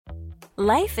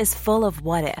Life is full of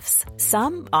what-ifs.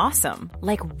 Some awesome,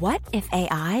 like what if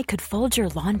AI could fold your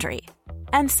laundry?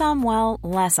 And some, well,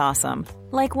 less awesome,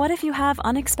 like what if you have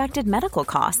unexpected medical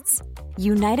costs?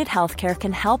 United Healthcare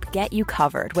can help get you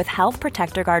covered with Health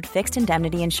Protector Guard fixed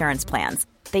indemnity insurance plans.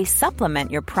 They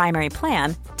supplement your primary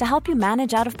plan to help you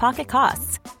manage out-of-pocket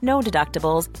costs. No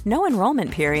deductibles, no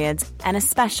enrollment periods, and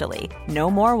especially no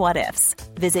more what-ifs.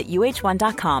 Visit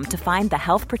uh1.com to find the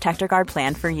Health Protector Guard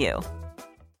plan for you.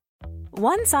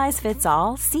 One size fits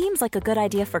all seems like a good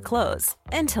idea for clothes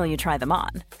until you try them on.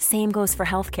 Same goes for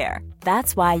healthcare.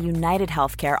 That's why United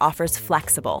Healthcare offers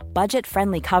flexible,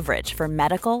 budget-friendly coverage for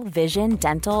medical, vision,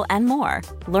 dental, and more.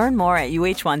 Learn more at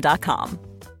uh1.com.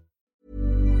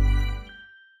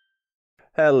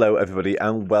 Hello everybody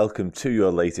and welcome to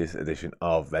your latest edition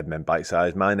of Red Men Bite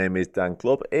Size. My name is Dan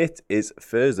Clubb. It is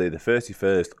Thursday the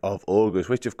 31st of August,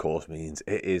 which of course means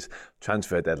it is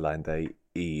transfer deadline day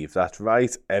Eve. That's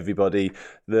right, everybody.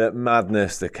 The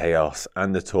madness, the chaos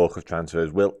and the talk of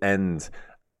transfers will end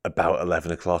about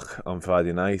 11 o'clock on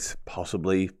Friday night,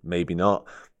 possibly, maybe not.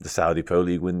 The Saudi Pro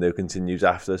League window continues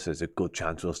after, so there's a good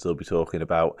chance we'll still be talking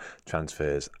about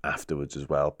transfers afterwards as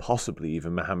well, possibly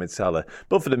even Mohamed Salah.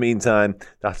 But for the meantime,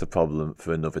 that's a problem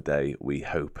for another day, we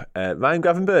hope. Ryan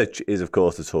Gravenberch is, of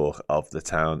course, the talk of the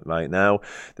town right now.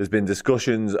 There's been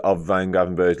discussions of Ryan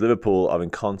Gravenberch. Liverpool are in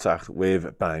contact with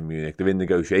Bayern Munich. They're in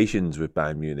negotiations with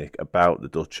Bayern Munich about the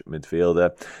Dutch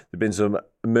midfielder. There've been some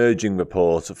emerging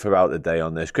reports throughout the day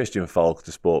on this. Christian Falk,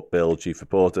 the Sport Bill chief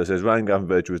reporter, says Ryan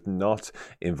Gravenberch was not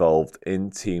involved in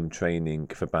team training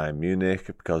for Bayern Munich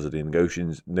because of the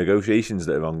negotiations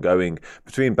that are ongoing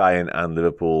between Bayern and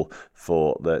Liverpool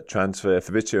for the transfer.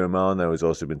 Fabrizio Romano has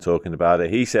also been talking about it.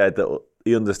 He said that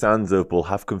he understands Liverpool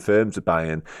have confirmed to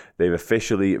Bayern they're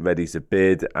officially ready to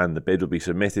bid and the bid will be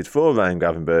submitted for Ryan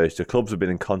Gravenberch. The clubs have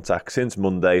been in contact since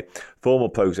Monday. Formal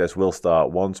process will start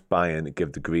once Bayern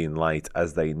give the green light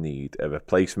as they need a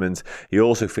replacement. He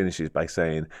also finishes by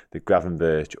saying that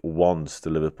Gravenberch wants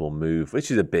the Liverpool move, which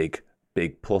is a big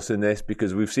plus in this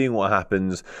because we've seen what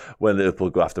happens when Liverpool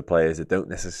go after players that don't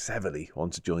necessarily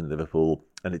want to join Liverpool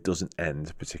and it doesn't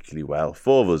end particularly well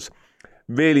for us.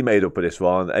 Really made up for this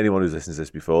one. Anyone who's listened to this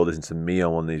before, listened to me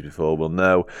on one of these before, will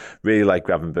know. Really like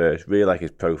Gravenberch, really like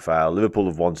his profile. Liverpool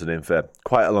have wanted him for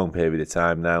quite a long period of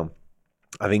time now.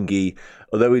 I think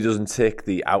although he doesn't tick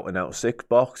the out-and-out six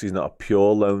box, he's not a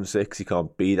pure lone six. He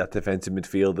can't be that defensive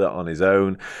midfielder on his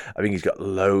own. I think he's got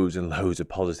loads and loads of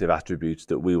positive attributes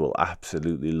that we will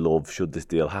absolutely love should this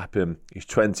deal happen. He's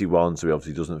 21, so he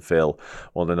obviously doesn't fill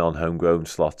one of the non-homegrown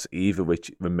slots either, which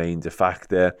remains a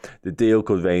factor. The deal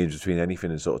could range between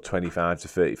anything in sort of 25 to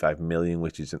 35 million,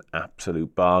 which is an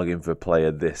absolute bargain for a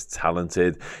player this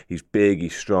talented. He's big,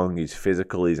 he's strong, he's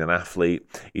physical, he's an athlete.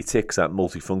 He ticks that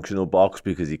multifunctional box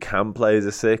because he can play as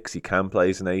a 6, he can play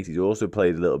as an 8, he's also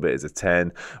played a little bit as a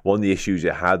 10. One of the issues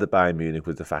you had at Bayern Munich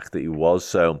was the fact that he was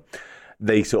so,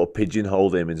 they sort of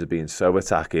pigeonholed him into being so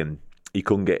attacking, he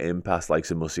couldn't get in past like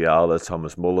Musiala,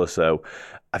 Thomas Muller, so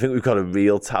I think we've got a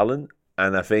real talent.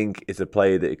 And I think it's a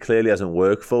player that it clearly hasn't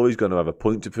worked for. He's going to have a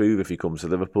point to prove if he comes to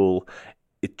Liverpool.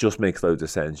 It just makes loads of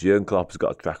sense. Jurgen Klopp has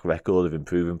got a track record of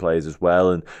improving players as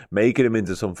well and making him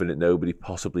into something that nobody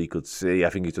possibly could see. I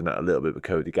think he's done that a little bit with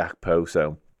Cody Gakpo.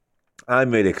 So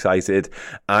I'm really excited.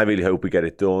 I really hope we get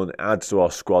it done. It adds to our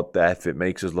squad depth. It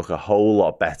makes us look a whole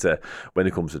lot better when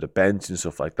it comes to the bench and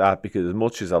stuff like that. Because as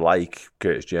much as I like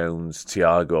Curtis Jones,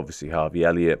 Thiago, obviously Harvey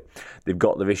Elliott, they've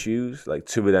got their issues. Like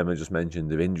two of them I just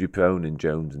mentioned, they're injury prone in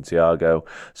Jones and Thiago.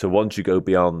 So once you go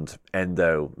beyond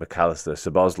Endo, McAllister,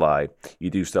 Szoboszlai,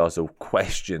 you do start to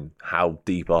question how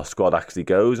deep our squad actually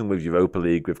goes. And with Europa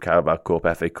League, with Carabao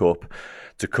Cup, FA Cup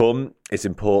to come, it's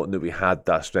important that we had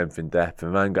that strength in depth.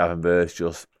 And Ryan Gravenberch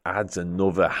just adds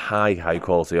another high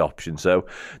quality option. So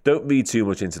don't read too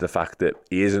much into the fact that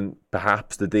he isn't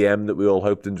perhaps the DM that we all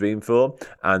hoped and dreamed for,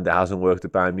 and it hasn't worked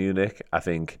at Bayern Munich. I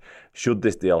think should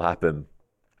this deal happen,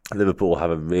 Liverpool have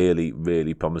a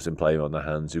really promising player on their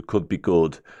hands who could be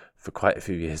good for quite a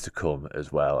few years to come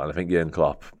as well. And I think Jurgen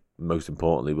Klopp, most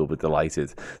importantly, will be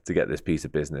delighted to get this piece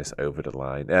of business over the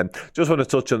line. Just want to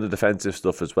touch on the defensive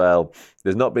stuff as well.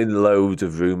 There's not been loads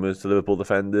of rumours to Liverpool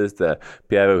defenders. The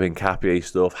Piero Hincapié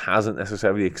stuff hasn't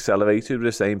necessarily accelerated with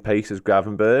the same pace as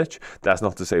Gravenberch. That's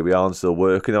not to say we aren't still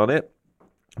working on it,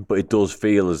 but it does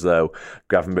feel as though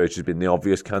Gravenberch has been the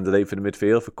obvious candidate for the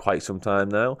midfield for quite some time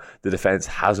now. The defence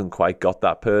hasn't quite got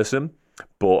that person.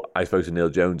 But I spoke to Neil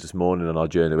Jones this morning on our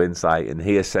Journal Insight, and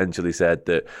he essentially said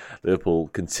that Liverpool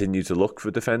continue to look for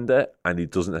a defender, and he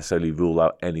doesn't necessarily rule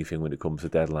out anything when it comes to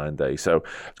deadline day. So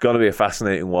it's going to be a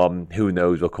fascinating one. Who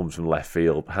knows what comes from left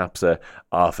field? Perhaps a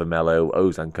Arthur Melo,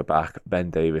 Ozan Kabak, Ben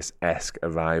Davies-esque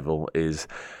arrival is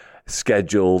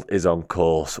scheduled, is on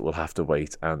course. We'll have to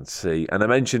wait and see. And I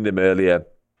mentioned him earlier.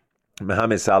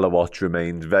 Mohamed Salah watch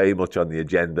remains very much on the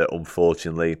agenda,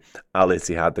 unfortunately. Al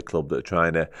Ittihad, the club that are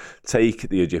trying to take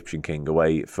the Egyptian king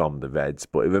away from the Reds.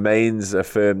 But it remains a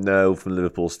firm no from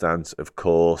Liverpool's stance, of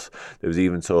course. There was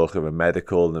even talk of a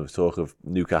medical, and there was talk of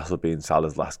Newcastle being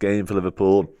Salah's last game for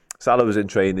Liverpool. Salah was in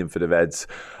training for the Reds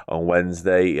on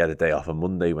Wednesday. He had a day off on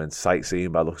Monday. He went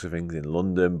sightseeing by the looks of things in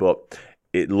London. But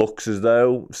it looks as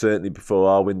though, certainly before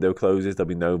our window closes, there'll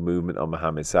be no movement on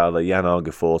Mohamed Salah. Jan Arge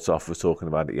Fortoff was talking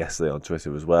about it yesterday on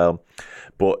Twitter as well.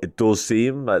 But it does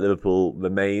seem like Liverpool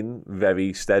remain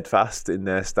very steadfast in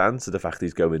their stance of the fact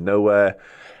he's going nowhere.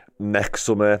 Next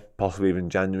summer, possibly even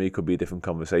January, could be a different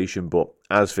conversation. But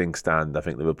as things stand, I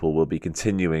think Liverpool will be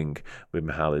continuing with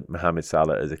Mohamed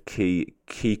Salah as a key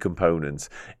component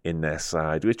in their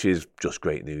side, which is just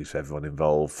great news for everyone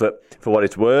involved. For what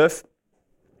it's worth,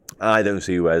 I don't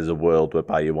see where there's a world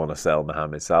whereby you want to sell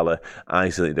Mohamed Salah. I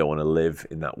certainly don't want to live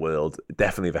in that world.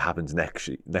 Definitely if it happens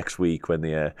next week when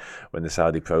the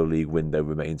Saudi Pro League window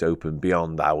remains open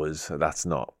beyond hours, that's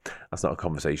not a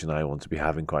conversation I want to be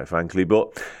having, quite frankly.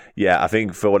 But yeah, I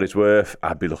think for what it's worth,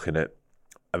 I'd be looking at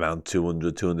around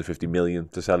 250 million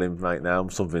to sell him right now.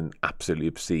 Something absolutely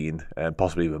obscene,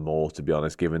 possibly even more, to be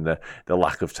honest, given the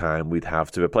lack of time we'd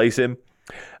have to replace him.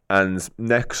 And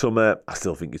next summer, I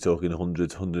still think you're talking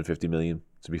 150 million,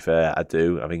 to be fair. I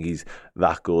do. I think he's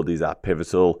that good. He's that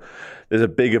pivotal. There's a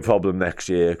bigger problem next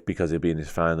year because he'll be in his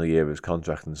final year of his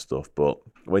contract and stuff. But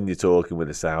when you're talking with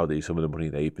the Saudis, some of the money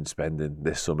they've been spending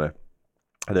this summer,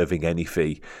 I don't think any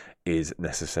fee is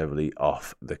necessarily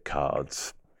off the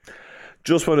cards.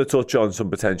 Just want to touch on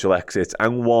some potential exits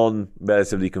and one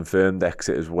relatively confirmed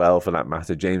exit as well, for that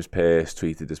matter. James Pearce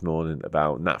tweeted this morning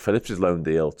about Nat Phillips' loan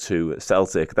deal to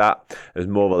Celtic. That has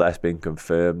more or less been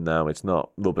confirmed now. It's not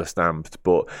rubber stamped,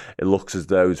 but it looks as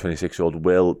though the 26-year-old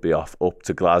will be up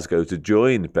to Glasgow to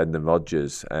join Brendan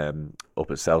Rodgers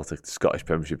up at Celtic, the Scottish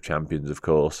Premiership champions, of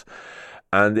course.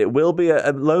 And it will be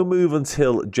a low move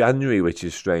until January, which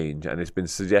is strange. And it's been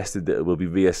suggested that it will be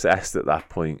reassessed at that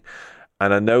point.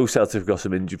 And I know Celtic have got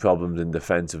some injury problems in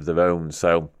defence of their own,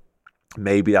 so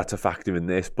maybe that's a factor in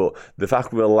this. But the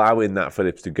fact we're allowing Nat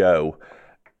Phillips to go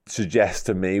suggests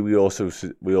to me we also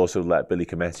let Billy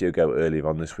Cometio go earlier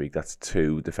on this week. That's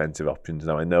two defensive options.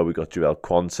 Now, I know we got Joel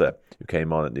Quansah, who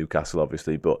came on at Newcastle,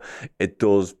 obviously, but it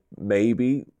does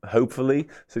maybe, hopefully,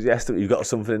 suggest that you've got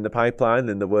something in the pipeline,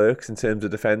 in the works, in terms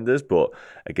of defenders. But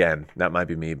again, that might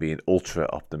be me being ultra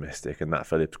optimistic, and Nat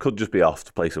Phillips could just be off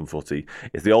to play some footy.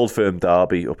 It's the Old Firm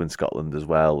derby up in Scotland as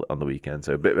well on the weekend,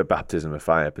 so a bit of a baptism of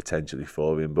fire potentially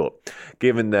for him. But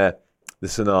given the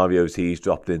scenarios he's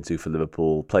dropped into for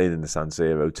Liverpool, playing in the San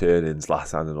Siro, turn-ins,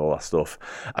 last hand and all that stuff,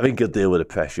 I think he'll deal with the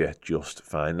pressure just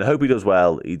fine. And I hope he does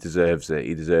well. He deserves it.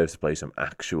 He deserves to play some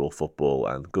actual football,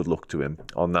 and good luck to him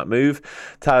on that move.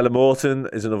 Tyler Morton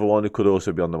is another one who could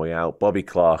also be on the way out. Bobby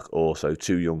Clark also,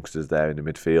 two youngsters there in the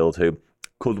midfield who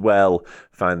could well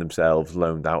find themselves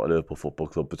loaned out at Liverpool Football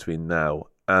Club between now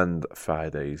and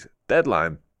Friday's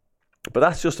deadline. But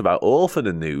that's just about all for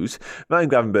the news. Ryan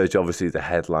Gravenberch obviously is the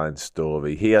headline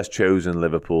story. He has chosen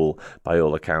Liverpool, by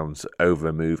all accounts, over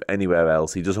a move anywhere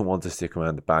else. He doesn't want to stick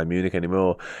around at Bayern Munich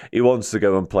anymore. He wants to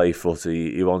go and play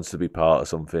footy. He wants to be part of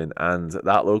something. And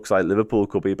that looks like Liverpool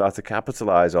could be about to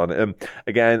capitalise on it.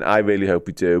 Again, I really hope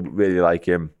we do. Really like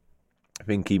him. I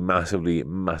think he massively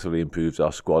improves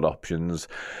our squad options.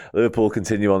 Liverpool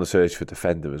continue on the search for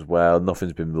defender as well.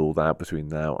 Nothing's been ruled out between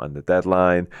now and the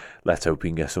deadline. Let's hope we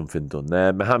can get something done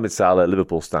there. Mohamed Salah,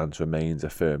 Liverpool stance remains a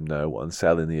firm no on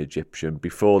selling the Egyptian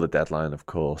before the deadline, of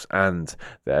course, and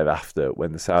thereafter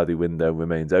when the Saudi window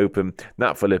remains open.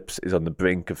 Nat Phillips is on the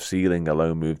brink of sealing a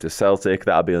loan move to Celtic.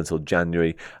 That'll be until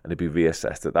January, and it'll be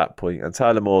reassessed at that point. And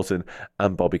Tyler Morton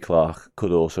and Bobby Clark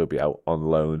could also be out on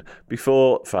loan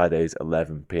before Friday's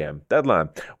 11 p.m. deadline,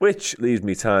 which leaves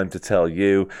me time to tell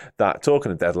you that, talking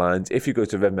of deadlines, if you go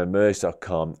to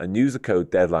redmenmerch.com and use the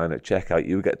code deadline at checkout,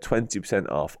 you will get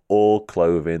 20% off all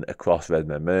clothing across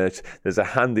Redmen Merch. There's a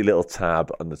handy little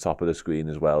tab on the top of the screen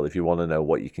as well if you want to know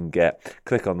what you can get.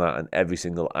 Click on that and every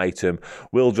single item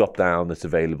will drop down that's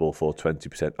available for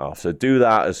 20% off. So do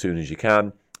that as soon as you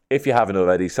can. If you haven't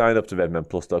already, sign up to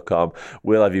redmenplus.com.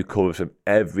 We'll have you covered from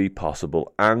every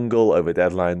possible angle over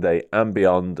deadline day and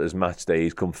beyond as match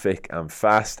days come thick and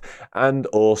fast. And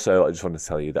also, I just want to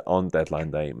tell you that on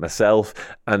deadline day, myself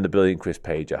and the brilliant Chris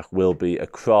Pajak will be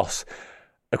across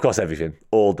everything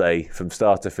all day from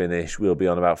start to finish. We'll be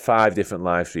on about 5 different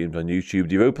live streams on YouTube.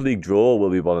 The Europa League draw will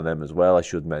be one of them as well, I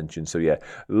should mention. So yeah,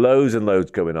 loads and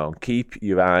loads going on. Keep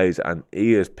your eyes and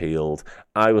ears peeled.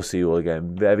 I will see you all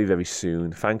again very, very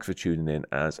soon. Thanks for tuning in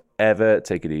as ever.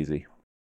 Take it easy.